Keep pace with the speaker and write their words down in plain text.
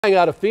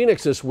Out of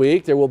Phoenix this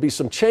week, there will be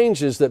some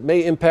changes that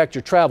may impact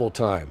your travel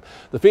time.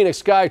 The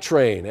Phoenix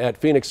SkyTrain at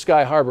Phoenix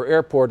Sky Harbor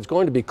Airport is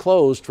going to be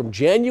closed from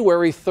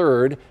January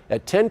 3rd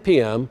at 10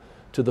 p.m.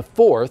 to the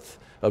 4th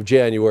of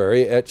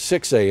January at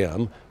 6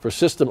 a.m. for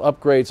system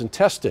upgrades and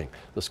testing.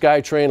 The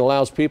SkyTrain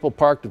allows people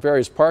parked at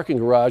various parking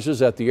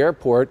garages at the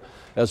airport,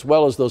 as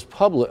well as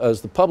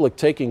the public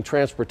taking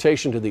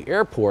transportation to the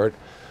airport,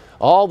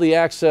 all the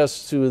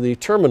access to the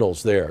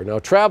terminals there. Now,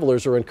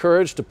 travelers are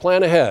encouraged to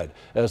plan ahead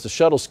as the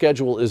shuttle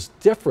schedule is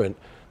different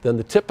than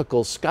the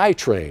typical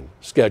SkyTrain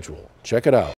schedule. Check it out.